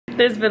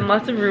There's been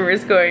lots of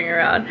rumors going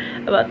around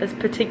about this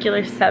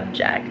particular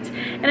subject,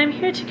 and I'm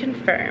here to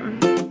confirm.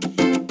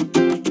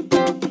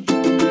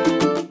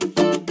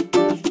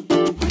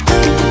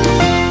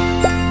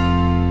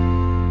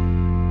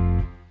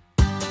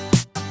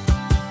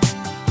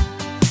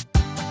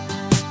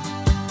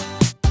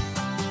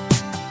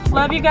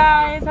 Love you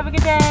guys, have a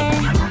good day.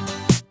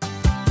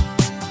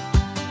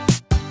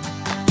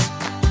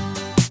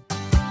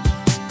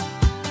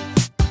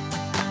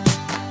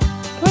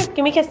 Come on,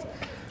 give me a kiss.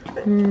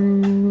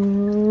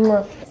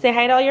 Say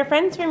hi to all your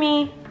friends for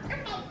me.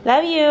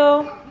 Love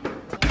you.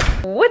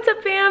 What's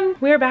up, fam?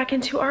 We are back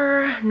into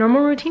our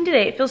normal routine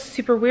today. It feels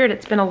super weird.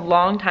 It's been a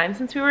long time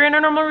since we were in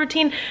our normal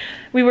routine.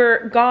 We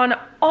were gone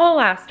all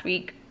last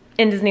week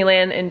in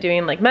Disneyland and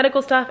doing like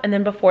medical stuff, and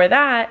then before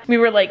that, we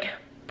were like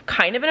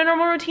kind of in a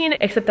normal routine,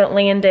 except that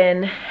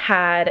Landon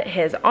had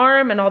his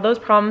arm and all those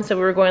problems, so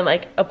we were going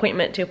like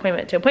appointment to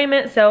appointment to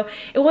appointment, so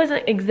it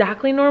wasn't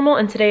exactly normal,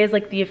 and today is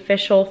like the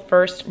official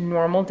first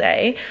normal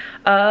day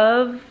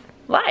of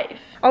life.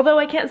 Although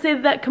I can't say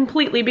that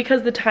completely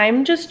because the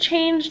time just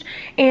changed,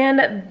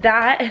 and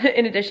that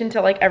in addition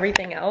to like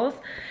everything else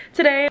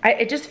today,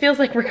 it just feels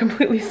like we're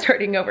completely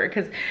starting over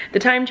because the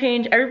time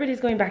change, everybody's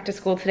going back to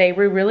school today.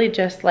 We're really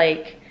just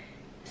like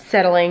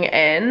settling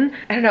in.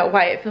 I don't know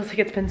why it feels like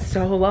it's been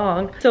so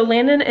long. So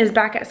Landon is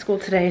back at school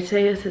today.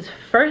 Today is his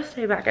first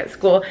day back at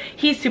school.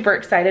 He's super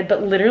excited,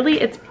 but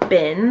literally it's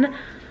been,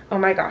 oh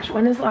my gosh,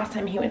 when is the last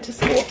time he went to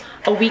school?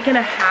 A week and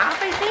a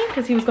half, I think,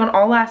 because he was gone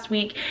all last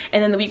week,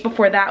 and then the week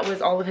before that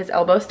was all of his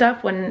elbow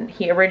stuff when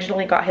he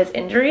originally got his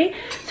injury.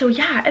 So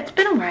yeah, it's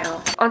been a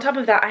while. On top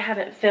of that, I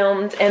haven't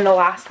filmed in the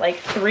last like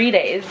 3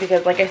 days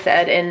because like I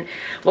said, and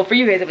well, for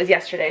you guys it was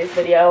yesterday's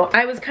video,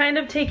 I was kind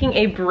of taking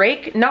a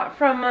break, not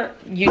from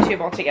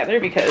YouTube altogether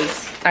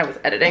because I was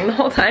editing the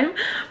whole time,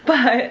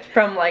 but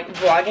from like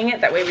vlogging it.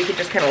 That way we could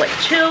just kind of like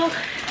chill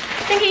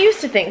and get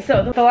used to things.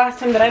 So the last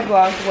time that I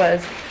vlogged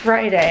was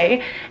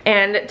Friday,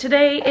 and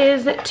today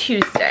is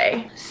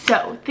Tuesday.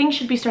 So things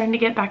should be starting to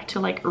get back to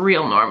like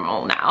real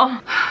normal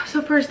now.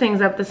 So first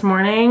things up this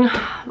morning,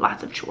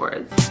 lots of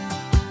chores.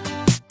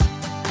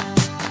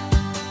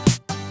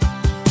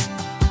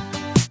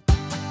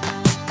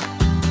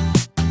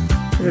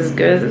 This is as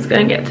good as it's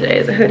gonna get today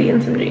is a hoodie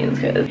and some jeans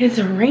because it's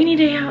a rainy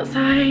day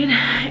outside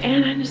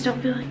and I just don't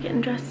feel like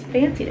getting dressed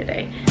fancy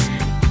today.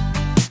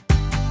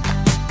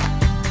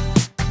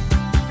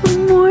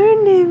 Good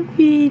morning,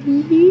 Betty.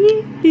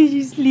 Did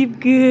you sleep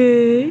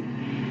good?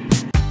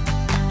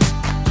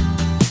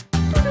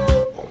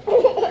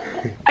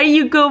 Are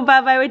you going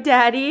bye-bye with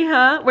Daddy,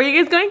 huh? Where are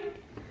you guys going?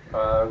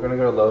 We're gonna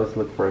go to Lowe's,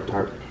 look for a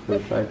tarp for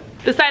the side.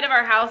 The side of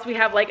our house, we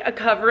have like a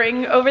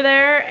covering over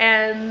there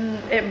and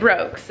it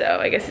broke. So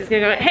I guess he's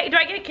gonna go, hey, do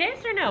I get a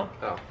kiss or no?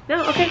 No.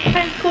 No, okay,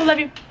 fine, cool, love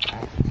you.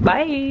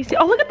 Bye. See,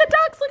 oh, look at the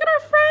ducks, look at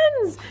our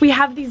friends. We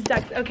have these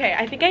ducks. Okay,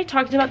 I think I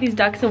talked about these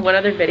ducks in one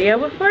other video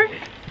before,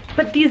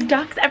 but these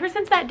ducks, ever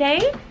since that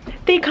day,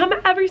 they come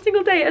every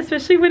single day,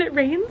 especially when it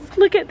rains.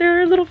 Look at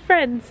their little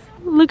friends.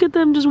 Look at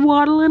them just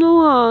waddling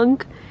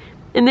along.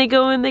 And they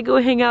go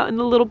hang out in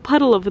the little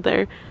puddle over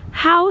there.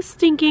 How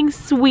stinking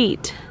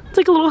sweet. It's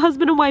like a little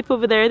husband and wife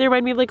over there. They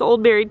remind me of like an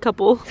old married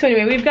couple. So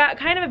anyway, we've got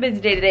kind of a busy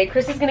day today.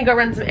 Chrissy's gonna go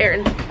run some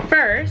errands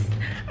first.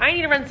 I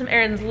need to run some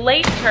errands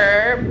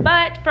later,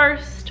 but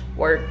first,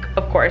 work,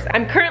 of course.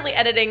 I'm currently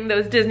editing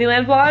those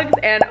Disneyland vlogs,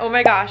 and oh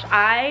my gosh,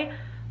 I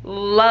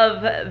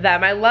love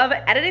them. I love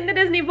editing the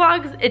Disney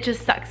vlogs. It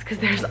just sucks because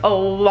there's a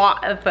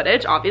lot of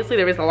footage. Obviously,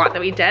 there was a lot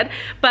that we did,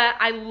 but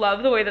I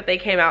love the way that they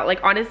came out.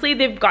 Like, honestly,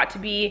 they've got to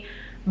be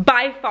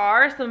by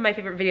far some of my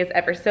favorite videos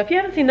ever. So if you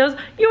haven't seen those,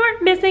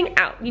 you're missing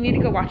out. You need to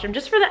go watch them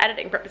just for the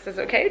editing purposes,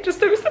 okay?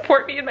 Just to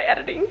support me in my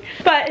editing.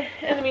 But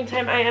in the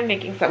meantime, I am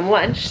making some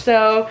lunch.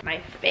 So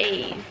my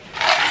fave.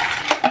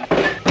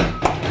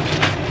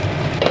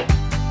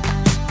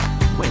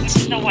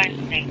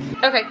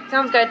 Okay,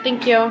 sounds good.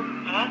 Thank you.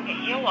 Okay,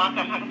 you're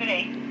welcome. Have a good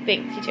day.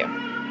 Thanks, you too.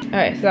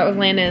 Alright, so that was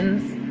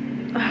Landon's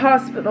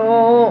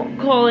hospital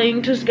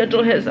calling to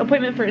schedule his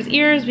appointment for his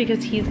ears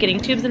because he's getting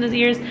tubes in his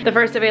ears. The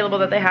first available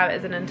that they have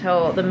isn't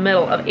until the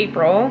middle of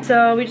April.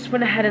 So we just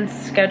went ahead and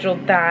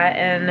scheduled that,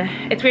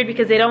 and it's weird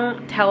because they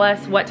don't tell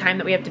us what time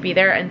that we have to be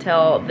there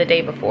until the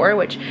day before,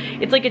 which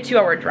it's like a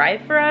 2-hour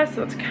drive for us,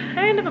 so it's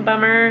kind of a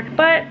bummer,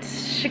 but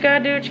you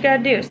gotta do what you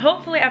gotta do.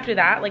 Hopefully after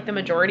that, like the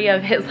majority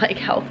of his like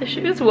health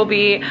issues will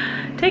be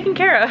taken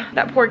care of.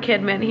 That poor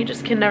kid, man, he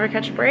just can never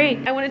catch a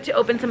break. I wanted to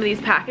open some of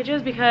these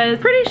packages because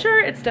pretty sure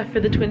it's stuff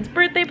for the twins'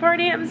 birthday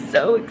party. I'm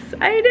so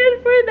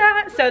excited for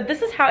that. So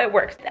this is how it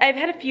works. I've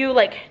had a few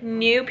like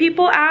new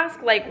people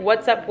ask like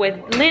what's up with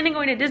Landon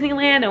going to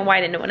Disneyland and why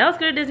didn't no one else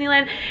go to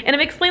Disneyland, and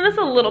I've explained this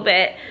a little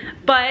bit,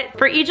 but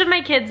for each of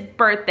my kids'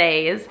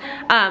 birthdays,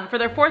 for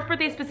their 4th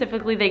birthday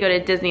specifically, they go to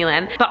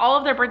Disneyland, but all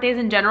of their birthdays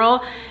in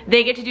general,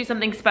 they get to do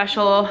something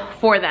special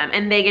for them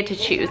and they get to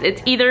choose.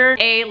 It's either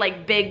a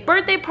like big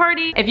birthday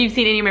party, if you've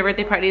seen any of my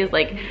birthday parties,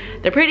 like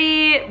they're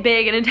pretty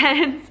big and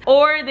intense,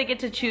 or they get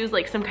to choose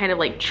like some kind of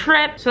like trip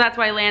trip. So that's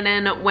why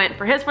Landon went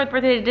for his 4th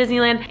birthday to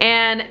Disneyland.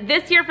 And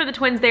this year for the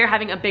twins, they are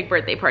having a big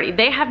birthday party.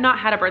 They have not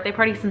had a birthday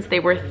party since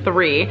they were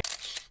 3.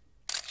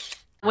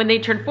 When they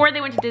turned 4,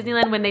 they went to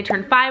Disneyland. When they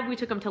turned 5, we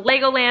took them to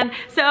Legoland.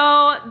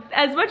 So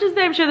as much as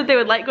I'm sure that they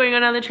would like going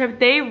on the trip,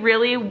 they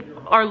really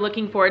are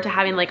looking forward to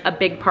having like a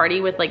big party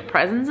with like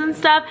presents and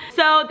stuff.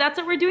 So that's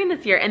what we're doing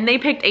this year. And they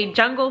picked a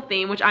jungle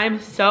theme, which I am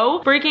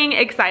so freaking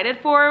excited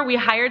for. We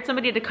hired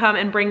somebody to come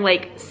and bring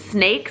like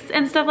snakes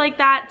and stuff like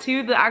that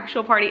to the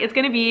actual party. It's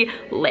gonna be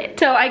lit.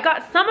 So I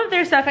got some of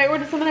their stuff. I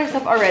ordered some of their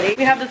stuff already.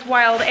 We have this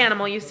wild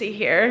animal you see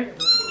here.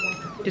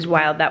 Just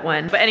wild, that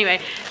one. But anyway,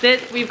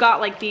 we've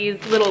got like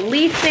these little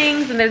leaf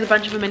things, and there's a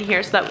bunch of them in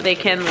here so that they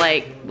can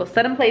like, we'll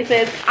set in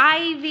places.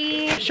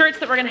 Ivy, shirts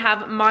that we're gonna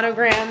have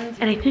monograms,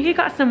 and I think I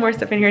got some more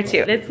stuff in here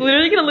too. It's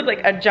literally gonna look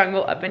like a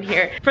jungle up in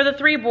here. For the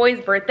 3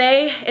 boys'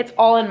 birthday, it's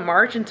all in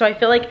March, and so I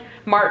feel like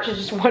March is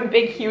just one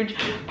big huge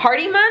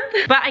party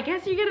month. But I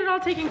guess you get it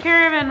all taken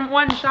care of in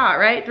one shot,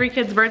 right? 3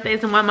 kids'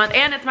 birthdays in 1 month,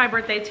 and it's my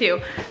birthday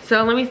too.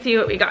 So let me see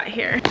what we got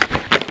here.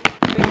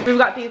 We've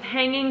got these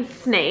hanging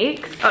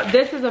snakes.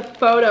 This is a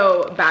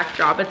photo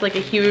backdrop. It's like a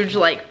huge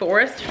like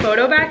forest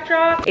photo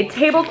backdrop. A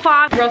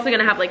tablecloth. We're also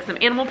gonna have like some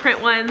animal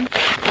print ones.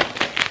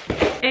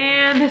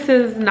 And this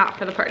is not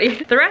for the party.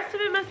 The rest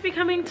of it must be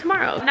coming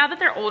tomorrow. Now that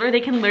they're older,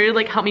 they can literally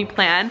like help me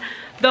plan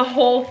the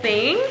whole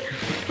thing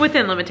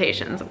within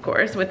limitations, of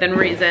course, within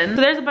reason.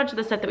 So there's a bunch of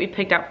the stuff that we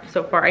picked out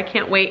so far. I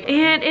can't wait.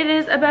 And it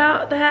is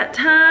about that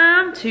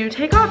time to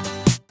take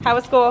off. How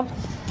was school?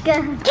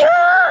 Good.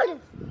 Good!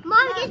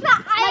 Mom, guess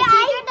what? My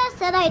teacher just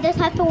said I just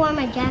have to wear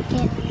my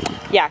jacket.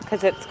 Yeah,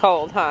 because it's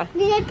cold, huh?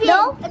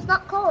 No, it's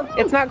not cold.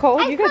 It's not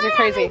cold? You guys are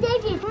crazy.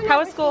 How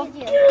was school?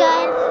 Good.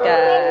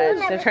 Good.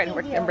 They're trying to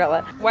work the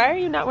umbrella. Why are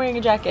you not wearing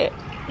a jacket?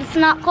 It's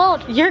not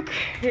cold. You're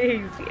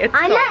crazy. It's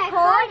I'm cold. not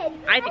cold.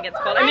 I think it's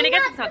cold. I mean, I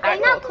guess it's not that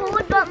cold. I'm not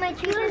cold, but my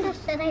teacher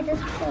just said I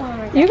just have to wear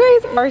my jacket.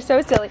 You guys are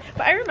so silly.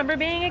 But I remember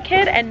being a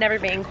kid and never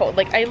being cold.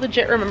 Like, I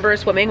legit remember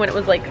swimming when it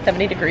was like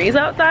 70 degrees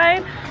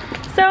outside.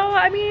 So,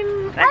 I mean,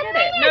 I get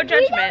it. No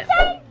judgment.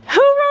 Who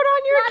wrote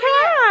on your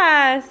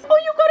cast? Oh,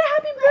 you got a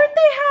happy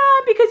birthday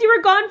hat because you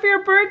were gone for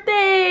your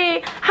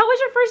birthday. How was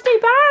your first day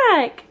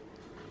back?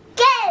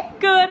 Good.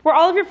 Good. Were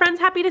all of your friends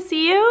happy to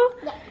see you?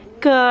 Yeah.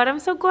 Good. I'm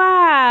so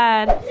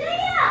glad.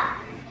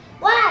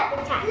 What?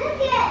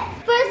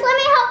 First, let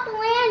me help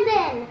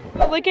Landon.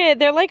 Look at it.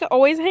 They're like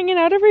always hanging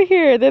out over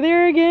here. They're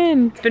there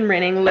again. It's been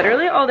raining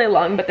literally all day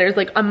long, but there's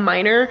like a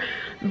minor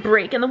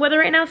break in the weather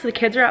right now, so the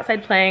kids are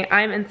outside playing.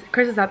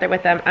 Chris is out there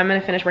with them. I'm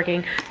gonna finish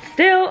working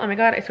still. Oh my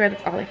god, I swear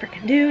that's all I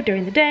freaking do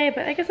during the day,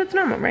 but I guess that's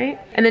normal, right?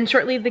 And then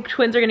shortly the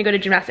twins are gonna go to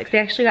gymnastics. They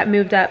actually got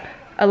moved up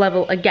a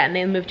level again.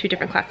 They moved to a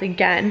different class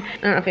again.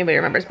 I don't know if anybody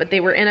remembers, but they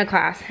were in a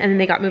class and then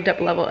they got moved up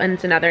a level, and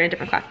so now they're in a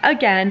different class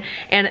again,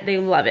 and they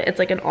love it. It's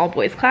like an all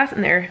boys class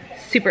and they're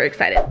super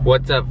excited.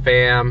 What's up,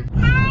 fam?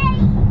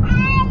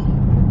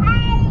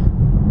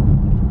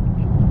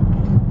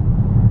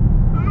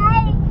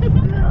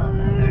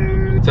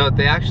 So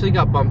they actually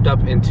got bumped up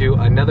into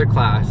another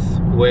class,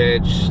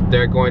 which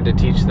they're going to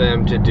teach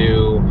them to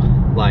do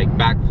like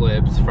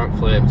backflips, front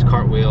flips,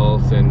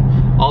 cartwheels, and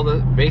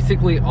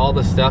basically all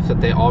the stuff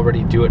that they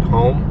already do at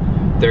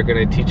home. They're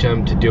gonna teach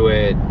them to do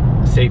it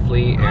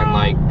safely and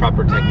like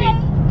proper technique.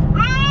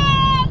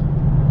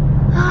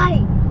 Hi.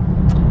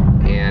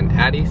 And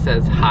Addie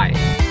says hi.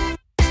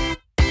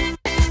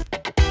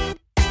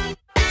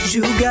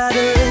 You gotta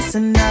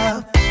listen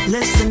up,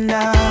 listen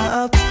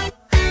up.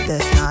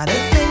 There's not a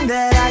thing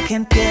that I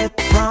can't get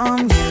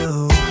from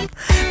you.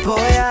 Boy,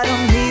 I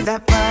don't need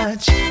that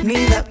much.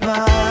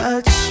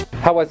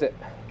 How was it?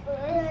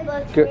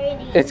 Good.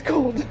 It's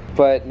cold,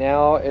 but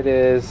now it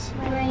is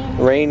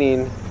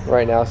raining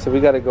right now, so we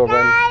gotta go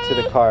run to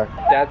the car.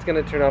 Dad's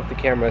gonna turn off the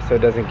camera so it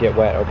doesn't get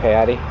wet, okay,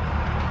 Addie?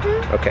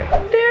 Okay.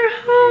 They're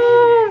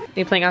home. Are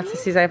you playing on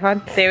Sissy's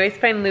iPod? They always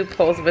find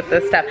loopholes with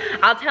this stuff.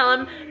 I'll tell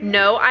them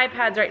no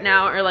iPads right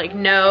now, or like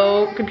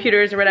no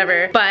computers or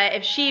whatever, but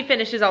if she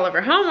finishes all of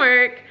her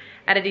homework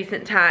at a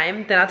decent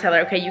time, then I'll tell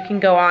her, okay, you can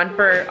go on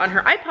her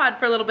iPod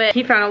for a little bit.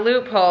 He found a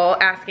loophole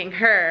asking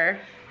her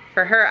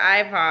for her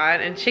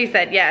iPod, and she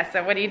said yes.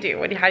 So what do you do?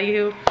 How do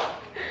you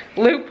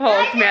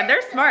loopholes, man?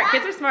 They're smart.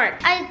 Kids are smart.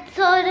 I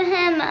told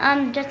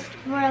him just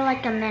for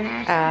like a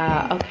minute.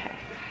 Okay,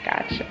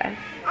 gotcha.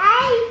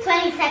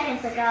 20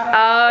 seconds ago.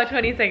 Oh,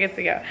 20 seconds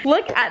ago.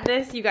 Look at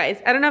this, you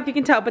guys. I don't know if you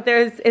can tell, but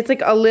it's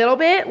like a little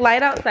bit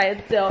light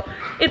outside still.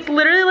 It's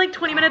literally like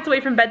 20 minutes away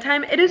from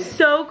bedtime. It is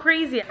so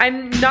crazy.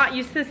 I'm not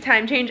used to this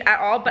time change at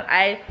all, but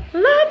I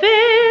love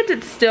it.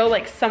 It's still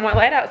like somewhat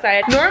light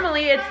outside.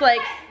 Normally it's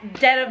like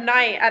dead of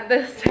night at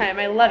this time.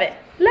 I love it.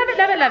 Love it,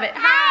 love it, love it.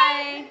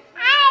 Hi.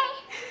 Hi.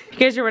 If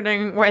you guys are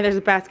wondering why there's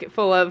a basket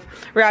full of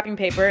wrapping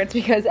paper, it's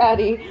because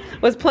Addie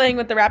was playing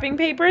with the wrapping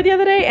paper the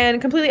other day and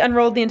completely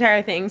unrolled the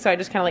entire thing, so I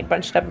just kind of like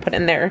bunched it up and put it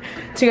in there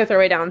to go throw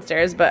away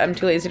downstairs, but I'm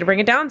too lazy to bring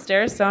it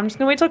downstairs, so I'm just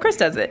gonna wait till Chris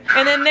does it.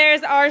 And then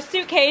there's our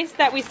suitcase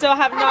that we still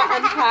have not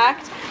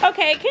unpacked.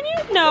 Okay, can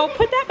you, no,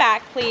 put that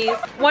back, please.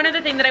 One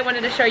other thing that I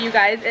wanted to show you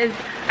guys is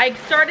I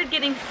started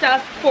getting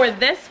stuff for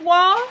this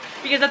wall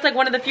because that's like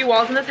one of the few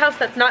walls in this house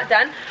that's not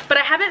done, but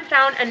I haven't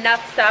found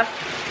enough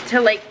stuff to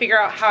like figure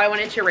out how I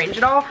wanted to arrange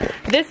it all.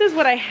 This is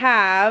what I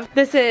have.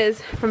 This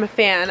is from a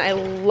fan. I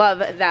love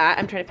that.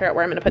 I'm trying to figure out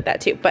where I'm gonna put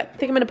that too, but I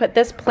think I'm gonna put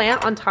this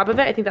plant on top of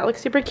it. I think that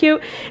looks super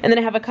cute. And then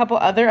I have a couple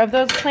other of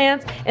those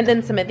plants, and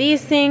then some of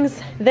these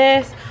things,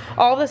 this.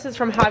 All this is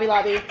from Hobby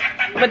Lobby,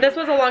 but this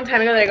was a long time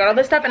ago that I got all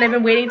this stuff, and I've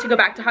been waiting to go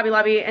back to Hobby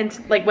Lobby and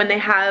like when they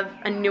have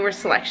a newer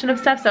selection of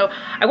stuff. So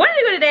I wanted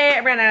to go today,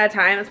 I ran out of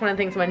time. That's one of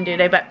the things I wanted to do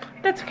today, but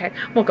that's okay.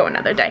 We'll go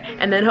another day,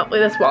 and then hopefully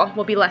this wall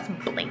will be less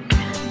blank.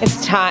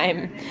 It's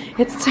time.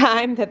 It's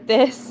time that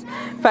this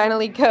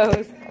finally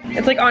goes.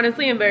 It's like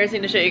honestly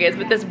embarrassing to show you guys,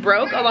 but this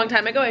broke a long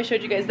time ago. I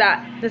showed you guys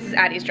that. This is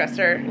Addie's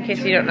dresser, in case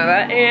you don't know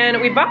that.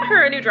 And we bought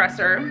her a new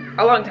dresser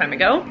a long time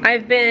ago.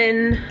 I've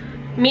been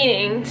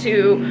meaning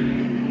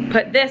to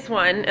put this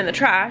one in the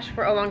trash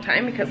for a long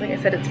time because like I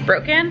said, it's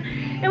broken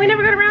and we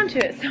never got around to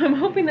it. So I'm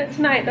hoping that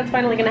tonight that's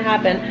finally gonna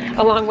happen,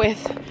 along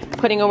with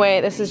putting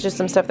away. This is just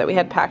some stuff that we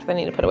had packed that I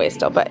need to put away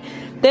still, but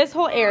this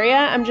whole area,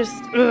 I'm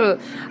just,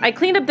 ugh. I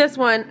cleaned up this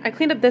one, I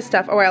cleaned up this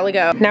stuff a while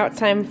ago. Now it's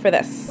time for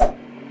this.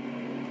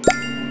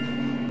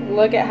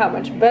 Look at how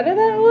much better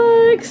that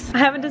looks. I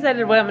haven't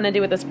decided what I'm gonna do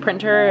with this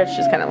printer. It's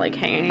just kind of like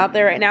hanging out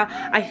there right now.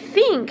 I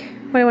think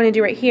what I wanna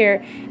do right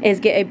here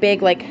is get a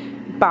big like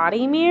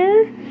body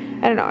mirror.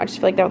 I don't know, I just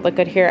feel like that would look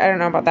good here. I don't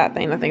know about that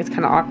thing. That thing's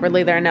kind of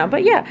awkwardly there now.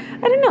 But yeah,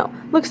 I don't know.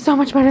 Looks so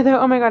much better though.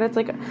 Oh my god, it's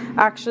like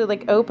actually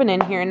like open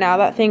in here now.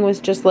 That thing was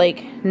just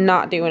like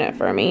not doing it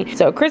for me.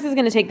 So Chris is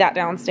gonna take that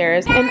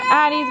downstairs and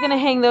Addie's gonna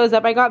hang those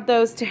up. I got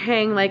those to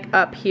hang like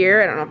up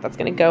here. I don't know if that's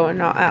gonna go or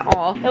not at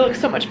all. It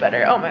looks so much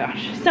better. Oh my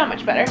gosh, so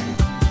much better.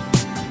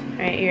 All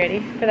right, you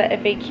ready for that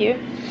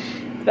FAQ?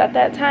 It's about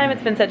that time.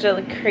 It's been such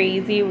a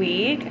crazy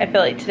week. I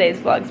feel like today's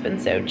vlog's been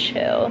so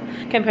chill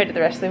compared to the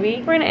rest of the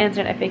week. We're gonna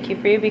answer an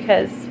FAQ for you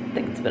because I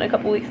think it's been a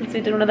couple weeks since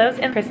we did one of those,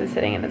 and Chris is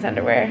sitting in his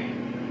underwear.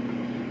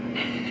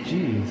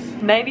 Jeez.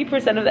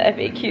 90% of the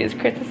FAQ is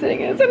Chris is sitting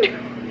in his underwear.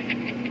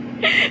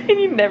 And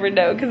you never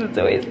know because it's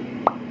always,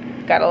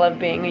 gotta love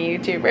being a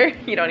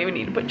YouTuber. You don't even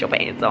need to put your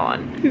pants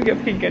on. He's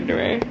got pink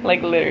underwear,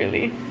 like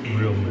literally.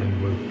 Real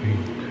men wear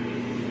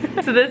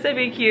pink. So this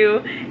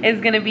FAQ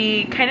is gonna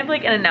be kind of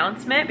like an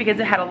announcement because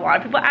it had a lot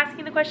of people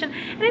asking the question,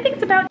 and I think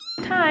it's about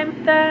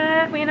time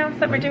that we announce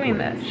that we're doing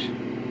this.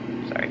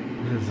 Sorry.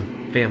 This is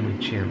a family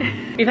channel.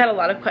 We've had a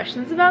lot of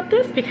questions about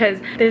this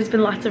because there's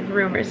been lots of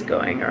rumors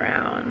going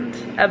around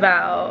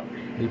about...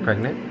 Are you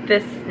pregnant?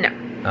 This, no.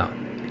 Oh.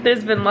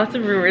 There's been lots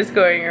of rumors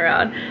going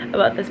around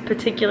about this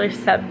particular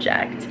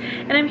subject,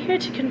 and I'm here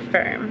to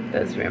confirm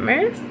those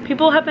rumors.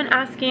 People have been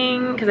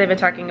asking, because I've been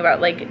talking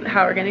about like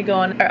how we're gonna go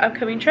on our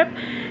upcoming trip.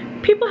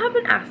 People have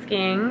been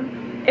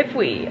asking if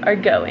we are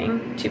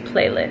going to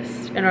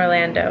Playlist in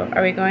Orlando.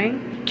 Are we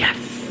going?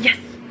 Yes! Yes!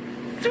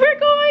 We're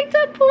going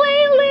to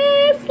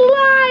Playlist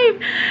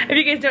Live! If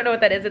you guys don't know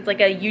what that is, it's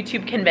like a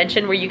YouTube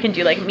convention where you can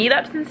do like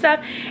meetups and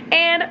stuff,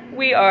 and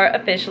we are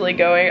officially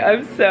going.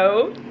 I'm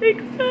so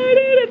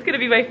excited. It's gonna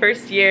be my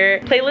first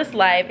year. Playlist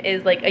Live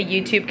is like a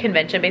YouTube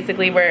convention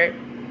basically where...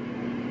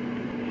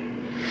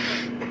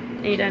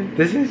 Are you done?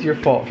 This is your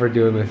fault for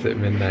doing this at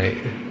midnight.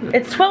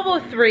 It's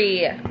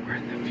 12:03. We're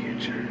in the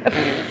future.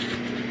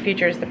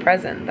 Future is the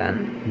present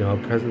then. No, a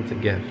present's a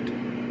gift.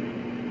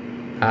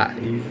 Ah,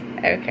 easy.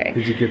 Okay.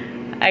 Did you get...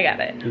 I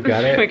got it. You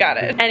got it? We got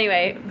it.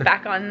 Anyway,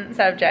 back on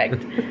subject.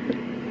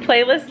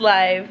 Playlist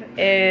Live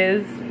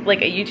is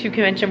like a YouTube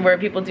convention where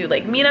people do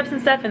like meetups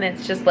and stuff, and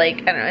it's just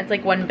like, I don't know, it's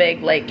like one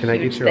big like Can I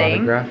get your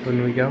autograph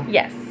when we go?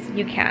 Yes,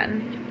 you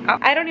can.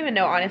 I don't even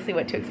know honestly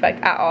what to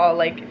expect at all,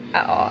 like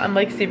at all. I'm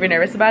like super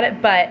nervous about it,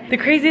 but the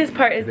craziest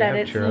part is that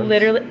it's churros?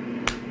 literally...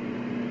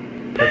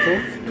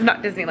 Pretzels? It's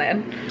not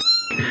Disneyland.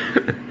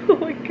 Oh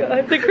my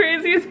god. The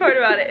craziest part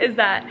about it is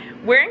that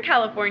we're in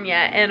California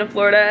and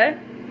Florida,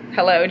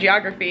 hello,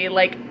 geography,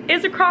 like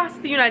is across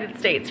the United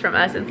States from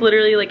us. It's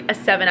literally like a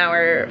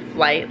 7-hour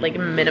flight, like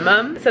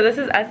minimum. So this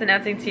is us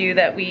announcing to you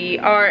that we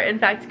are in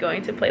fact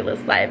going to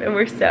Playlist Live, and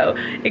we're so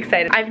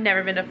excited. I've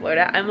never been to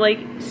Florida. I'm like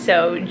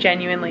so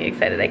genuinely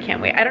excited. I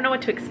can't wait. I don't know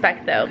what to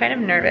expect though. Kind of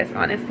nervous,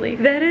 honestly.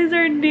 That is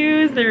our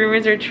news. The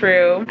rumors are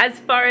true. As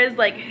far as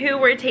like who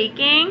we're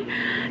taking,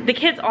 the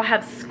kids all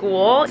have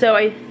school. So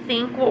I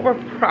think what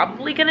we're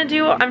probably gonna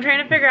do, I'm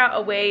trying to figure out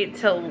a way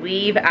to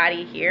leave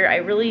Addie here.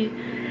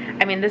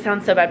 I mean, this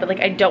sounds so bad, but like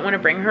I don't want to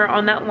bring her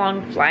on that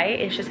long flight.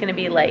 It's just gonna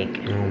be like,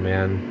 oh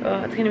man,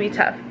 oh, it's gonna be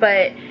tough.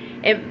 But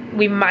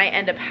we might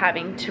end up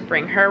having to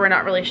bring her. We're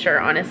not really sure,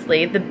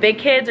 honestly. The big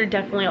kids are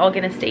definitely all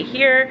gonna stay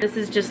here. This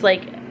is just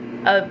like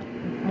a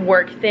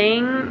work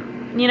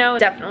thing, you know,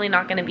 definitely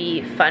not gonna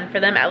be fun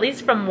for them, at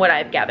least from what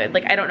I've gathered.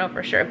 Like, I don't know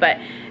for sure, but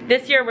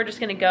this year we're just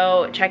gonna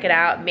go check it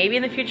out. Maybe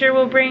in the future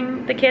we'll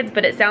bring the kids,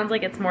 but it sounds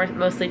like it's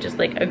mostly just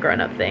like a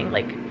grown-up thing.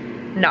 Like,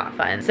 not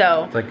fun.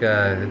 So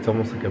it's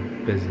almost like a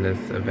business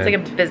event. It's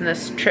like a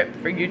business trip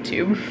for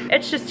YouTube.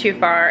 It's just too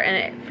far,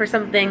 and for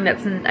something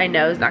that's I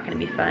know is not gonna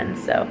be fun.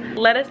 So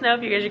let us know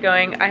if you guys are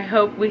going. I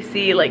hope we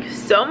see like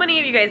so many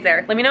of you guys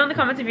there. Let me know in the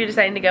comments if you're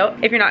deciding to go.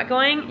 If you're not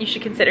going, you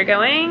should consider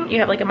going. You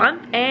have like a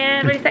month,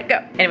 and ready, set,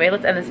 go. Anyway,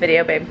 let's end this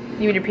video, babe.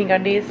 You and your pink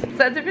undies. So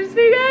that's it for this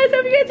video, guys.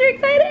 Hope you guys are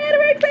excited.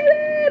 We're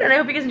excited, and I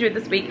hope you guys enjoyed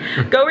this week.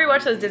 Go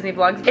rewatch those Disney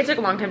vlogs. It took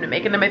a long time to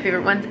make, and they're my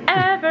favorite ones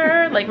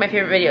ever. Like my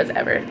favorite videos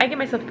ever. I give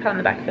myself a pat on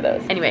the back for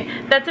those. Anyway,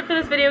 that's it for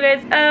this video,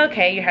 guys.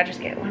 Okay, you had to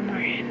just get one more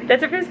in.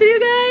 That's it for this video,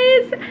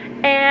 guys,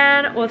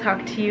 and we'll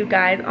talk to you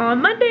guys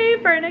on Monday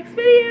for our next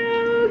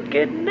video.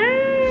 Good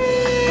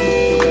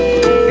night.